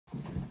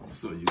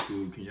What's up,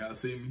 YouTube? Can y'all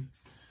see me?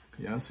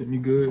 Can y'all see me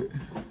good?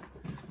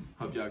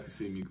 Hope y'all can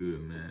see me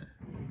good, man.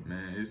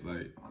 Man, it's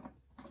like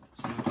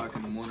 1 o'clock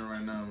in the morning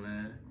right now,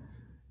 man.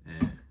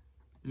 And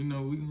you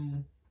know we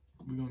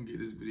gonna get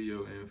this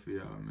video in for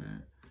y'all,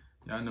 man.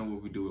 Y'all know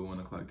what we do at 1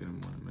 o'clock in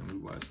the morning, man. We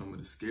watch some of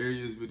the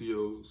scariest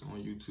videos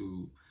on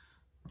YouTube.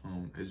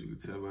 As you can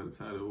tell by the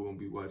title, we're gonna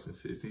be watching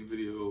 16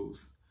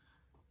 videos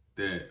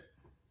that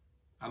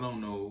I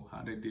don't know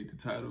how they did the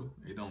title.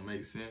 It don't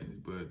make sense,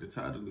 but the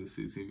title is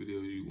 16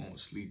 videos you won't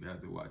sleep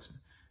after watching.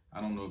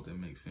 I don't know if that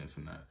makes sense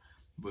or not,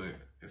 but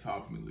it's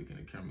hard for me looking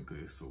at the camera because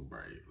it's so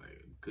bright.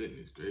 Like,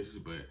 goodness gracious.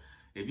 But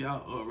if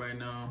y'all up right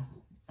now,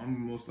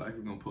 I'm most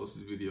likely gonna post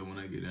this video when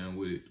I get done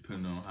with it,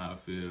 depending on how I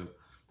feel.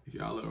 If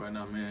y'all up right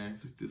now, man,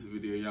 if this is a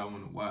video y'all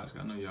wanna watch,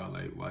 I know y'all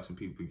like watching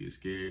people get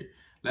scared.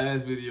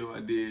 Last video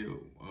I did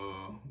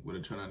with a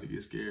try not to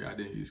get scared, I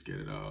didn't get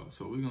scared at all.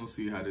 So we're gonna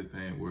see how this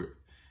thing works.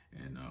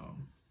 And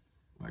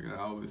like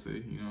I always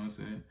say, you know what I'm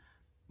saying?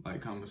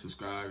 Like, comment,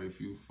 subscribe if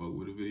you fuck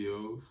with the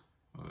videos.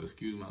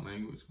 Excuse my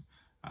language.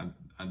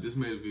 I just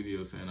made a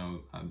video saying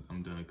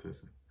I'm done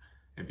cussing.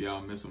 If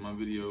y'all mess with my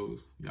videos,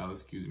 y'all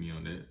excuse me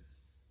on that.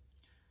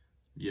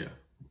 Yeah.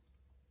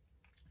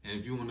 And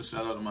if you want to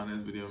shout out to my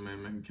next video,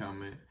 man, make a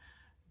comment.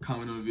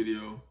 Comment on the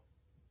video.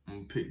 I'm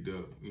gonna pick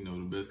the, you know,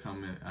 the best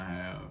comment I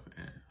have,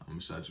 and I'm gonna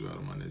shout you out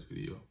on my next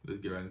video. Let's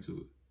get right into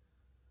it.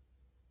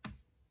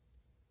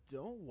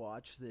 Don't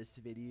watch this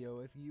video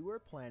if you were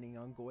planning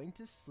on going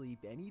to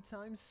sleep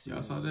anytime soon.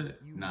 Y'all saw that?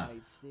 You nah.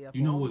 might stay up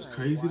you know all what's night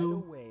crazy wide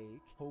though?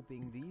 Awake,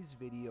 hoping these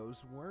videos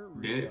weren't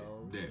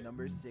real.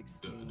 Number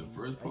 16. The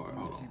first part, a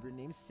hold YouTuber on.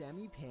 named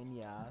Sammy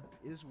Pena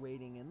is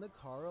waiting in the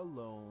car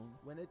alone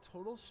when a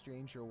total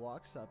stranger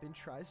walks up and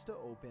tries to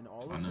open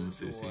all of her number doors.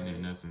 16 ain't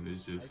nothing.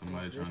 It's just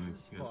somebody trying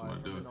to get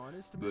somebody to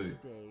do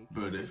it.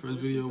 But that first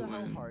video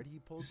when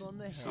you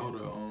saw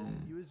the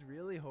he was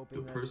really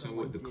hoping the person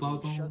with the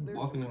cloth on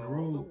walking in the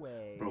road,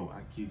 bro,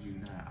 I kid you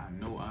not. I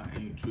know I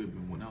ain't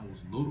tripping. When I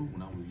was little,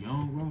 when I was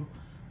young, bro,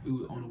 we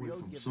was on the way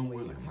from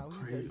somewhere like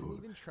crazy.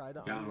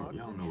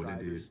 Y'all know what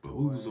that is, but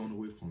we was on the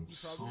way from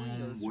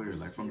somewhere,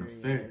 like from the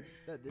fair.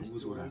 We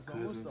was with our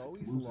cousins. We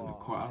was in the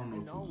car. I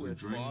don't know if it was a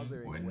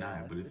dream or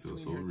not, but it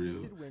feels so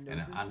real.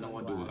 And I know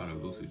I do a lot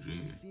of lucid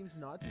dreaming,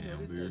 and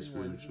I'm very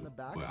spiritual.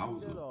 But I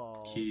was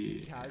a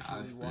kid, and I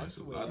experienced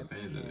a lot of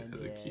things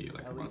as a kid.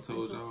 Like if I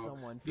told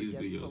y'all, these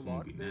videos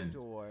won't be nothing.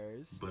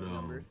 But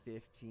number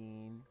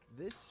 15.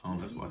 This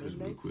let's watch this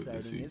real quick.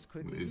 Let's see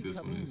if this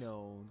one is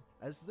known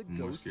as the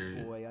more ghost scary.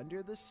 boy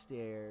under the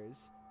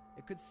stairs.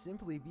 It could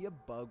simply be a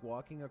bug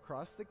walking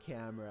across the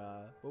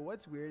camera, but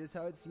what's weird is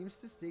how it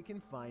seems to stay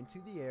confined to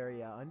the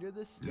area under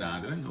the stairs.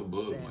 Nah, there ain't no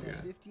bug, then my guy.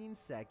 at 15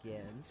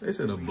 seconds, They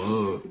said a it reaches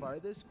bug. the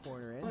farthest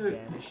corner and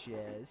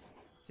vanishes.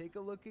 Take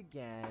a look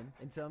again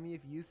and tell me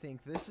if you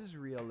think this is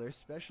real or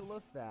special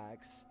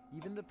effects.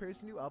 Even the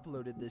person who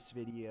uploaded this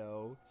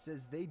video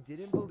says they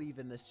didn't believe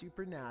in the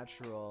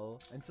supernatural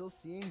until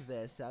seeing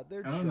this at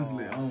their job.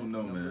 Honestly, I don't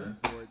know, Number man.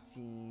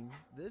 14.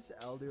 This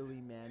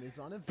elderly man is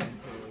on a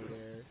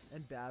ventilator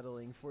and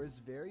battling for his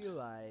very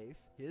life.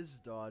 His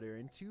daughter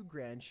and 2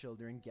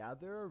 grandchildren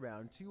gather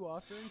around to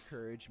offer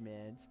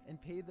encouragement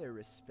and pay their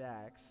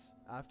respects.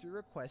 After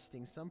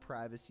requesting some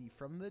privacy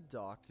from the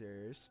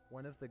doctors,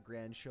 one of the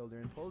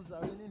grandchildren pulls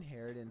out an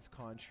inheritance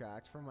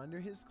contract from under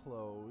his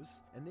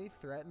clothes, and they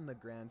threaten the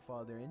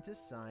grandfather into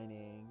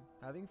signing.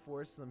 Having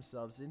forced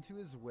themselves into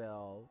his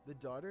will, the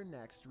daughter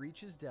next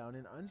reaches down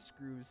and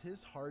unscrews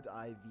his heart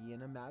IV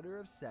in a matter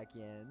of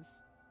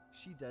seconds.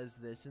 She does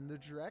this in the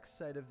direct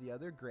sight of the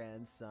other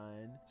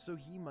grandson, so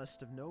he must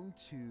have known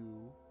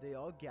too. They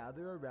all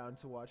gather around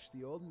to watch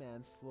the old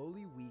man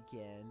slowly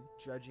weaken.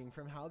 Judging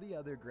from how the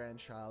other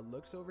grandchild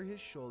looks over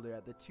his shoulder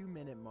at the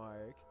 2-minute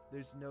mark,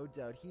 there's no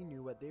doubt he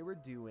knew what they were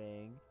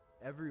doing.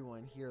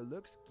 Everyone here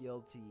looks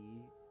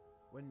guilty.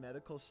 When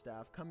medical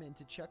staff come in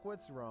to check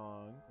what's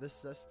wrong, the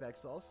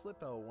suspects all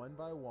slip out one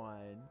by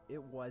one.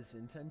 It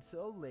wasn't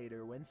until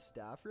later, when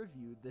staff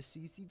reviewed the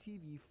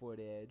CCTV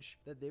footage,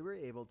 that they were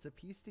able to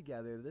piece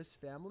together this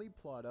family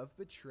plot of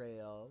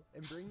betrayal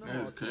and bring them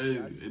all to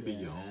justice. It be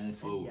your own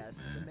folks,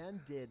 yes, man. the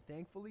man did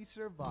thankfully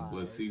survive.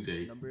 But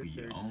CJ, Number be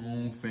 13, your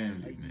own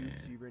family, a man.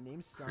 YouTuber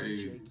named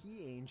Crazy. Sanjay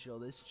Ki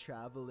Angel is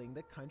traveling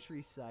the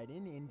countryside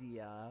in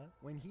India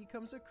when he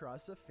comes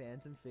across a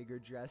phantom figure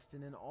dressed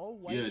in an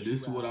all-white Yeah,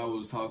 this is what I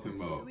was talking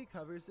about.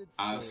 Covers its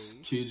I face,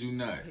 kid you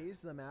not.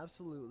 pays them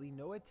absolutely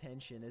no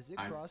attention as it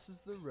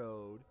crosses the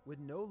road with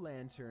no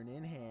lantern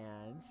in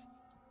hand.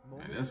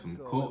 Man, that's some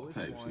cult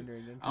type shit.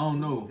 I don't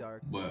know,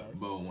 but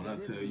when I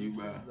tell you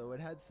about, though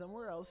it had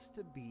somewhere else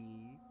to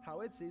be,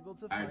 how it's able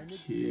to I find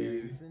its kid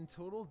bearings in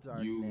total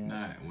darkness. you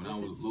not. When I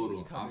with was its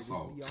little, face I covered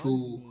saw is 2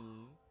 beyond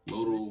me.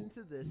 little Listen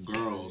to this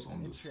girls part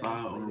on the and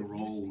side of the translate if you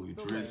road speak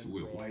the dressed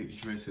with language.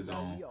 white dresses Now,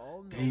 on, we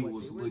all know they what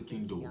was they were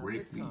looking thinking at the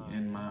directly time.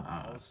 in my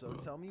eyes, Also, bro.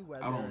 tell me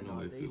whether I or don't know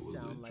not if they it was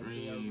sound a like they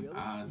are dream. really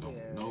I scared.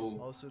 don't know.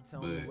 Also,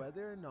 tell but me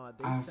whether or not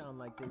they I, sound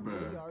like they bro,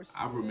 really are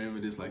scared. I remember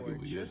this like or it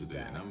was just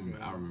yesterday, and acting.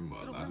 I remember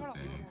a lot of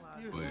things.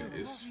 But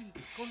it's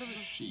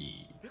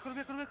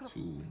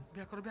too.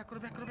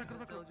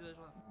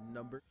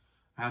 Number.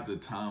 I have to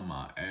time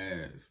my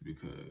ass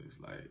because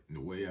like the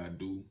way I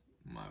do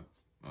my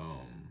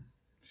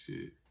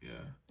shit, yeah.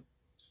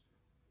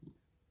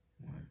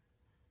 What?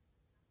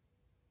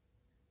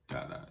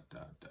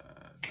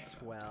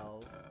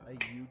 12. A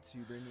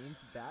YouTuber named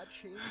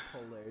Batchain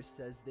Puller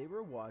says they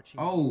were watching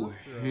Oh,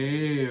 Game of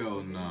Thrones hell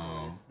when they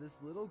no. noticed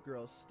this little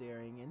girl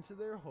staring into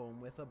their home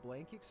with a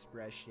blank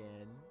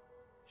expression.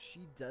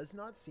 She does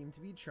not seem to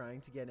be trying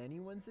to get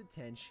anyone's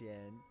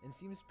attention and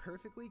seems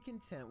perfectly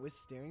content with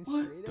staring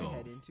What straight the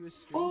ahead into a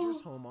stranger's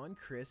fuck? home on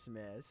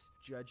Christmas,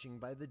 judging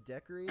by the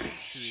decorated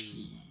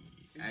tree.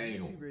 The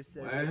Damn, YouTuber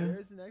says what? that there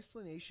is an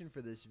explanation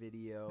for this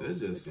video, but That's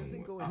just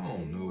doesn't go I into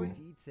don't any more know.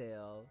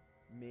 detail.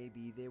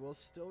 Maybe they will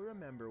still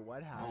remember what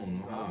don't happened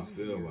know how all I these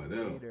feel years about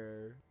that.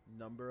 later.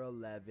 Number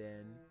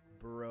 11.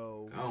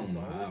 Bro I don't is know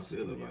how I always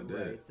feel student about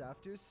that. rights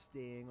after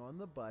staying on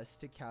the bus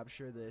to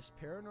capture this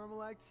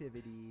paranormal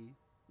activity.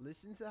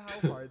 Listen to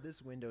how hard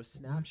this window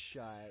snaps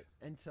shut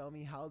and tell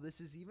me how this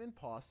is even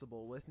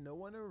possible with no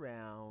one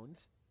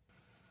around.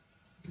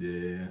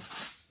 Yeah.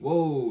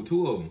 Whoa,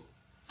 2 of them.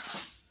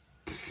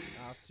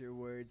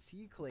 Afterwards,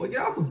 he claims Well, get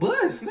out to the see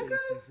bus, two nigga.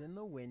 faces in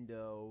the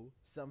window,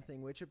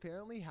 something which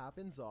apparently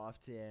happens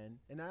often,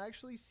 and I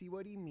actually see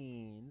what he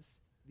means.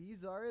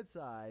 These are its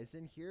eyes,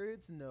 and here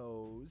its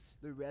nose.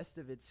 The rest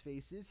of its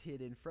face is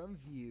hidden from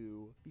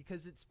view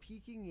because it's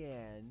peeking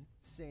in.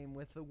 Same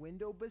with the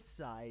window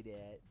beside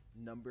it.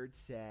 Number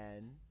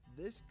 10.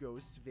 This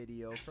ghost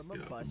video from a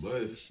Get out bus the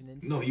bus. station in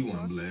No, he Sydney,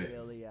 wasn't black.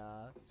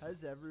 Australia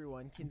has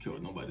everyone Killed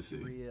convinced nobody it's see.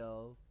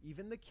 real.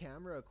 Even the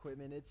camera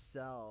equipment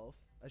itself.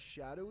 A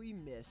shadowy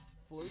mist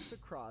floats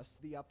across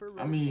the upper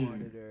right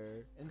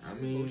monitor, and slow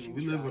motion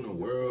we live in a tracking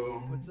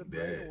world puts a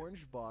bright that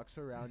orange box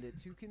around it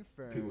to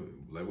confirm. people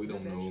like we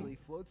don't know Eventually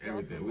floats off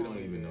everything. the We don't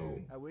even monitor,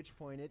 know at which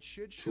point it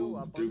should show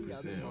up on the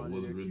other 2-3% of what's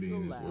monitor really to the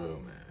in this left,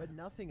 world, man. but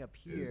nothing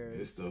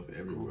appears. It's stuff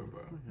everywhere,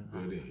 bro.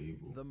 Good and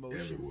evil. The motion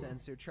everywhere.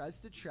 sensor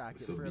tries to track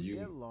It's it up for to a you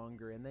bit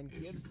longer and then if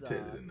you gives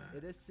protect up. it or not.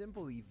 It has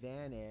simply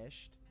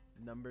vanished.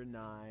 Number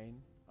 9.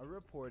 A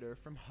reporter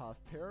from Huff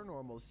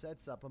Paranormal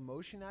sets up a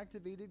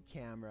motion-activated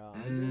camera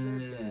under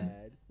their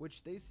bed,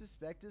 which they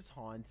suspect is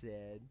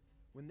haunted.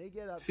 When they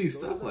get up See, to go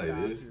stuff to the like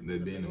this, bathroom they in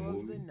the be in the middle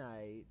of the movie.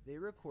 night, they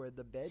record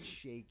the bed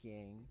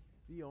shaking.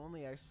 The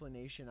only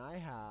explanation I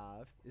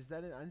have is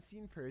that an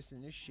unseen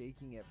person is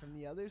shaking it from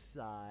the other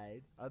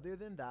side. Other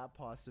than that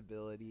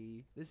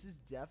possibility, this is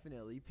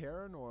definitely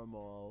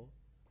paranormal.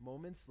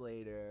 Moments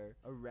later,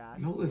 a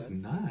raspy, No, it's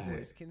unseen not.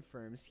 voice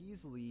confirms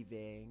he's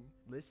leaving.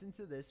 Listen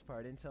to this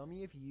part and tell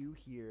me if you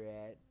hear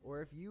it,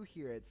 or if you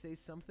hear it, say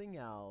something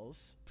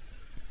else.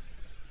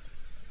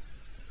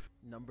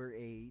 Number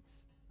 8.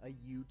 A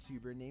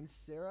YouTuber named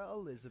Sarah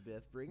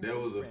Elizabeth brings That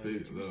was some a friends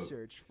fake to look.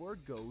 search for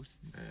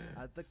ghosts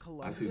Man, at the I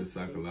Columbia see the State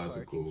Park in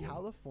psychological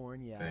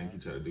California. thing you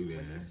try to do When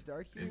there. they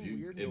start If hearing you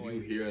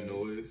weird hear a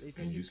noises, noise they think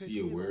and you it could see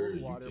a be an word,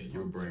 old water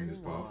your pump brain is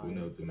turning powerful on,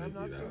 enough to but make I'm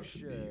not it so out to be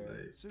sure.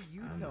 like. So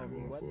you I'm tell not me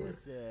going what for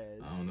this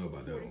is. I don't know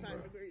about that one, 45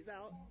 bro. degrees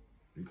out.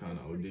 You kind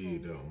of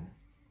OD'd though.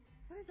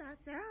 What is that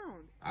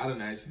sound? I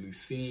done actually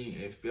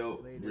seen and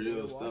felt Later, real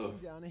they're stuff. walking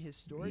down a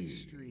historic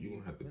street You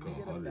gonna have to when come they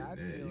get a harder bad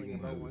than that. feeling You gonna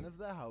about have one to. of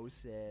the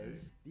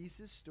houses. These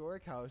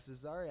historic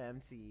houses are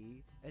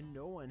empty, and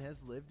no one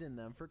has lived in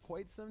them for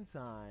quite some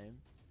time.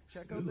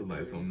 Check This out the look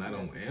like some curtains not here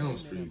on at the Elm 10-minute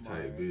Street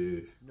type mark.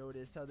 bitch.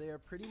 Notice how they are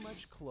pretty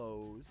much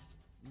closed.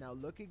 Now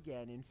look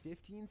again, and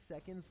 15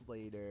 seconds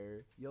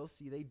later, you'll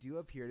see they do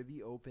appear to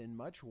be open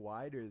much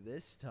wider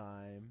this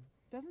time.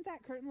 Doesn't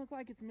that curtain look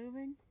like it's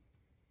moving?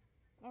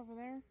 Over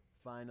there?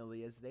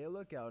 Finally, as they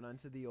look out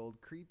onto the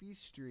old creepy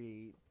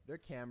street, their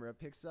camera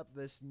picks up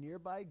this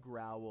nearby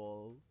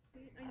growl.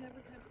 I never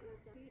kept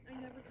orcs on.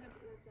 I never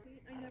kept orcs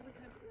on. I never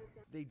kept orcs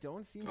on. They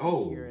don't seem to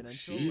Oh, hear it until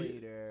shit.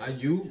 later. Are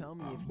you? Tell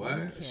me if What?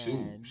 you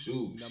can.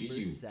 Shoot,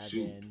 Number shoot, 7.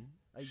 shoot.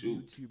 A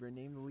Shoot. YouTuber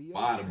named Leo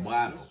Bottom, Trent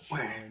bottom. is Wah.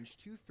 challenged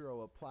to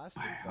throw a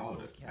plastic Wah, bottle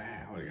hold it.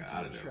 cap Wah, hold it, into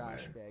out a of there,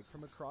 trash man. bag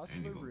from across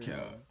Ain't the even room.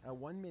 count. At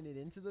 1 minute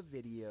into the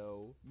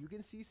video, you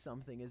can see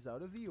something is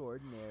out of the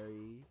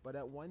ordinary, but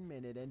at 1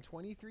 minute and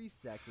 23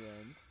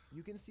 seconds,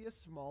 you can see a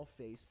small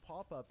face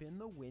pop up in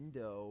the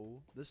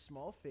window. The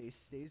small face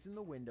stays in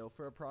the window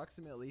for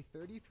approximately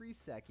 33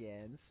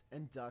 seconds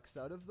and ducks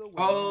out of the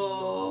window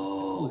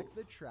Oh, to collect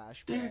the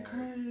trash bag. That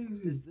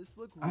crazy. Does this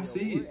look real I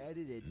see or it.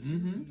 edited to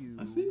you?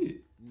 I see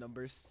it.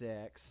 Number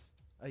 6.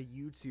 A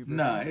YouTuber.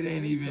 Nah, from it San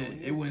ain't even.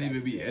 Antonio, It wouldn't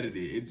even be Texas,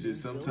 edited. It just named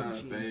Dylan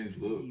sometimes James things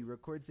TV look.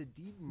 records a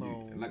deep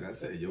moan. Like I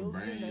said, that your fills the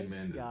brain, night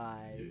man.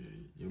 sky.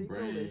 Your Take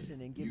brain. a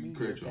listen and give you me your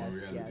create your own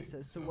best reality. guess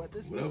as to So, what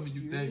this whatever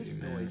you mysterious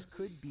thinking, man. noise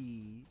could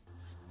be.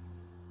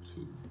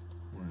 2,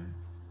 1.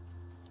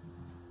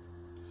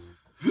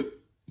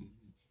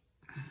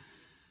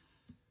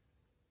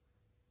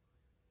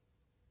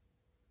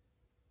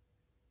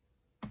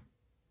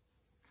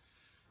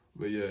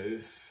 But yeah,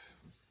 it's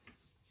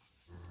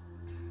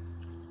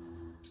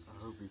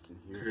I hope you can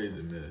hear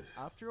crazy mess.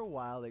 After a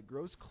while, it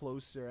grows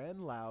closer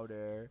and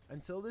louder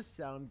until the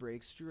sound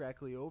breaks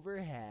directly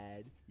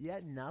overhead,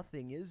 yet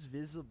nothing is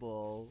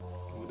visible.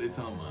 What they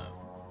talking about?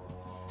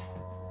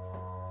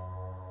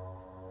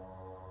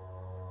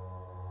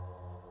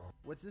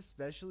 What's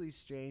especially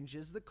strange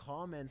is the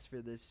comments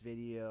for this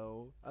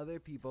video. Other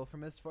people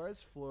from as far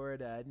as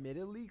Florida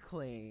admittedly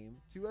claim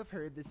to have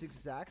heard this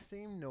exact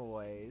same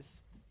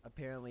noise.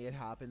 Apparently it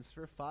happens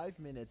for 5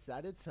 minutes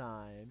at a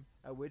time,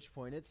 at which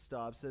point it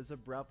stops as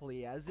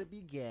abruptly as it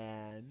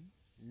began.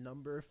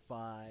 Number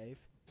 5.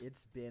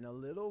 It's been a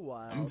little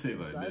while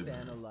since I've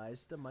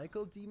analyzed a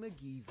Michael D.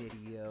 McGee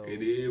video.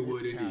 It is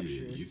what this it capture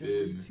is. is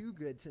simply too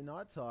good to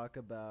not talk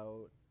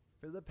about.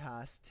 For the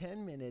past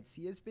 10 minutes,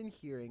 he has been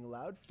hearing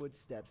loud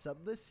footsteps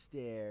up the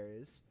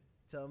stairs.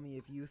 Tell me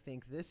if you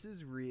think this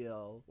is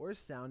real, or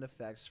sound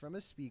effects from a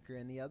speaker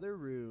in the other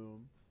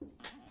room. There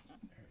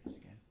it is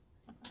again.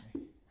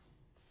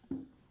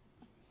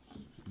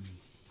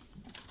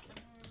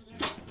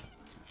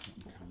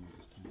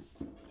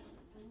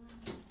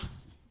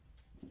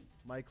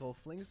 Michael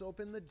flings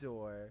open the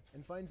door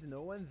and finds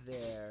no one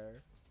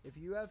there. If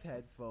you have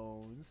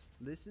headphones,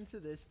 listen to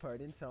this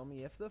part and tell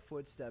me if the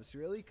footsteps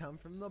really come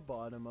from the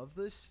bottom of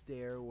the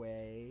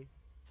stairway.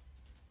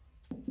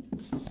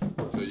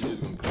 So you're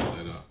just gonna cut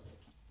that out?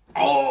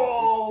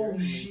 Oh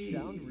They shit!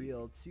 sound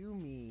real to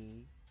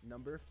me.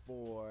 Number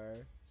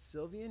 4.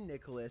 Sylvia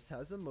Nicholas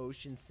has a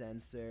motion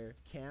sensor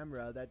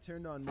camera that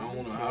turned on I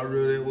don't know how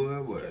real that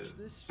to was. catch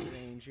this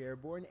strange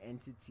airborne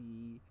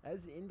entity,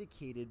 as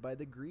indicated by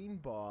the green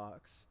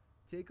box.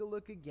 Take a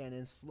look again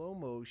in slow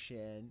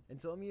motion and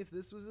tell me if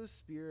this was a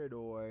spirit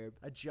orb,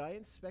 a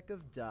giant speck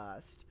of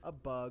dust, a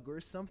bug,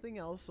 or something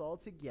else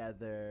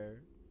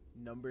altogether.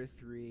 Number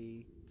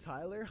 3.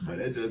 Tyler Hudson. But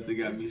that just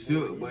got me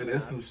shook. But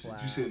that's some shit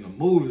you see in the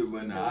movie.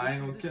 But nah, I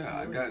ain't gonna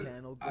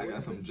care. I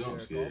got some jump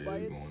scares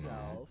going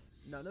on.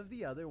 None of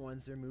the other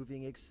ones are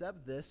moving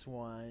except this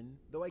one,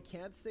 though I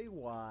can't say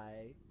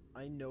why.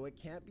 I know it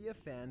can't be a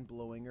fan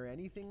blowing or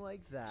anything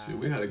like that. Shit,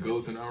 we had a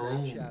ghost in our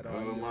room.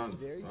 My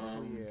very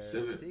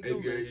 7th,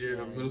 8th grade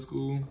year in middle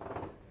school.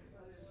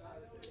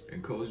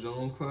 In Coach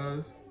Jones'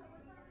 class.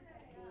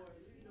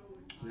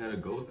 We had a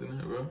ghost in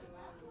there, bro.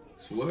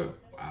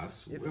 I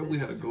swear we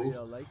had a ghost.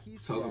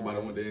 Talking about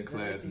it one day in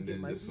class, and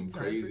then just some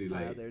crazy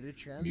like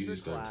music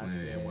started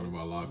playing in one of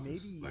our lockers.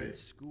 Maybe even like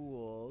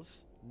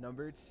schools.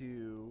 Number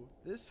 2.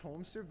 This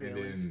home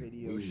surveillance then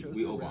video shows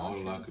we a opened all round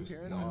the lockers.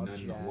 transparent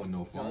Wasn't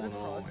no object phone dart on.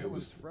 across It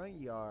someone's was front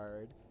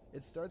yard.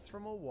 It starts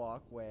from a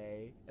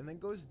walkway and then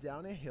goes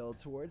down a hill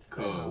towards the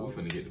we house.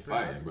 finna get to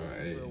perhaps fighting, bro.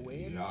 looking for a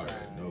way Y'all already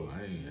inside. know.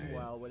 I ain't.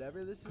 Meanwhile,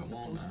 whatever this is Come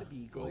on supposed now. to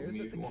be Go glares with me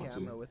at if the you want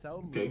camera to. without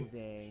Okay.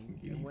 moving.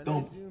 You And when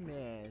don't. I zoom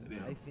in,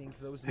 Damn. I think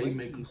those Hey, might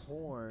make be us-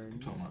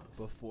 horns. Come on.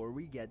 Before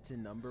we get to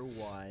number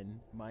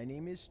 1, my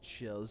name is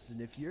Chills, and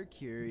if you're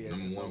curious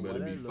Number about one what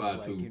better I be look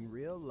 5'2". like in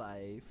real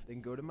life, then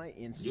go to my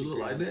Instagram You look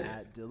like that.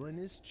 at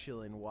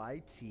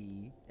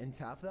DylanIsChillinYT and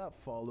tap that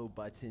follow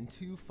button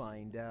to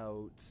find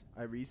out.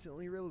 I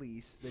recently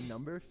released the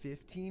number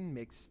 15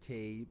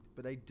 mixtape,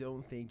 but I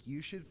don't think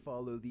you should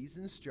follow these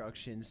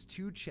instructions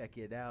to check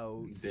it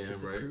out. Damn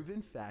It's right. a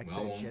proven fact Well,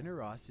 I that won't.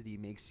 generosity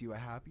makes you a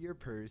happier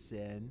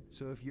person.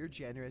 So if you're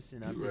generous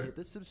enough You to right. hit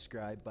the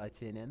subscribe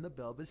button and the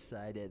bell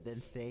beside it, then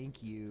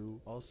thank you.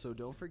 Also,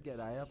 don't forget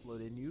I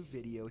upload a new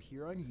video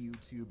here on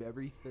YouTube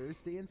every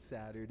Thursday and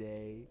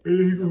Saturday. He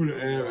can put an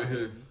ad right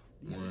here.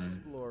 These One.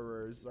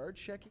 explorers are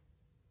checking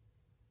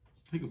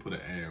He can put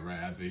an ad right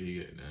after he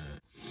get done.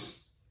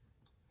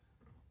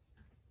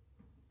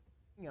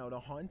 out a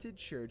haunted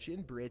church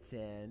in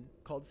Britain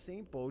called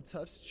St.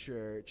 Botolph's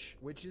Church,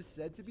 which is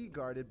said to be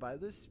guarded by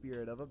the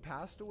spirit of a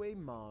passed away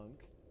monk.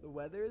 The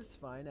weather is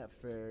fine at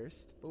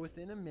first, but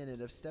within a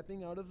minute of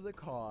stepping out of the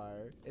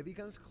car, it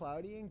becomes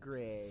cloudy and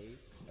gray,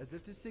 as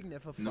if to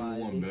signify Number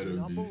one they better do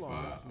not be belong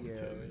 5, I'm here.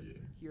 telling you.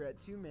 Here at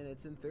 2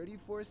 minutes and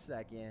 34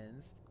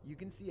 seconds, you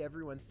can see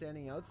everyone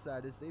standing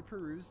outside as they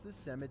peruse the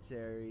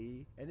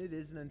cemetery, and it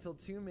isn't until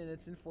 2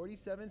 minutes and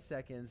 47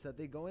 seconds that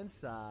they go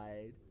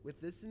inside.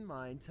 With this in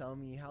mind, tell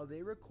me how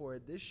they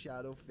record this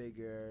shadow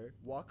figure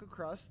walk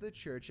across the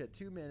church at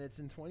 2 minutes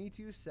and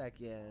 22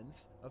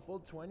 seconds, a full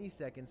 20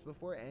 seconds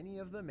before any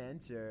of them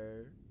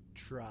enter.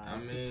 Try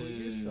to put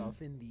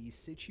yourself in these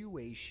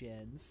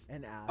situations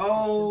and ask a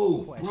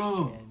simple question.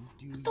 Bro.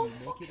 Do you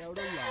make it out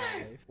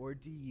alive, or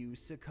do you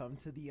succumb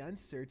to the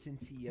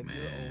uncertainty of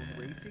your own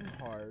racing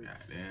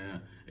hearts?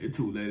 Goddamn. It's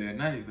too late at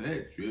night for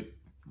that trip.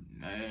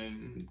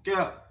 Man,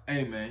 yeah.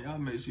 Hey man, y'all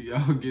make sure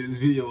y'all get this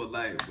video a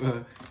like,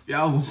 bro. If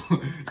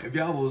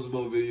y'all want some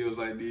more videos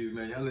like these,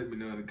 man, y'all let me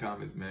know in the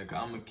comments, man. Cause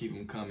I'm gonna keep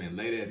them coming.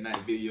 Late at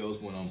night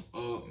videos when I'm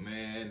up,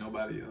 man.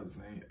 Nobody else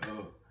ain't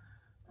up.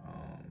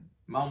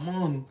 My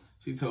mom,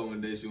 she told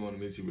me that she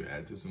wanted me to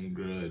react to some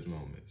grudge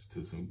moments,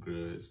 to some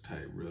grudge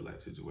type real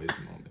life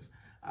situation moments.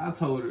 I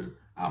told her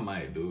I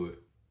might do it.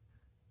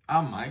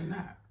 I might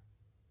not.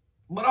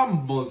 But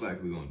I'm most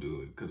likely gonna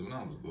do it because when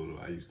I was little,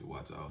 I used to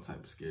watch all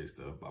type of scary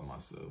stuff by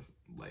myself,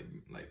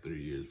 like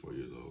 3 years, 4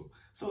 years old.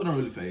 So it don't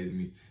really faze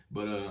me.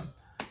 But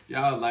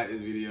y'all like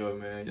this video,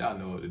 man. Y'all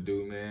know what to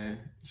do, man.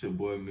 It's your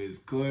boy Miss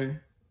Coy,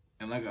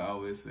 and like I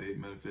always say,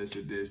 manifest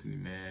your destiny,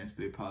 man.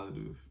 Stay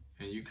positive,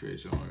 and you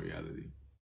create your own reality.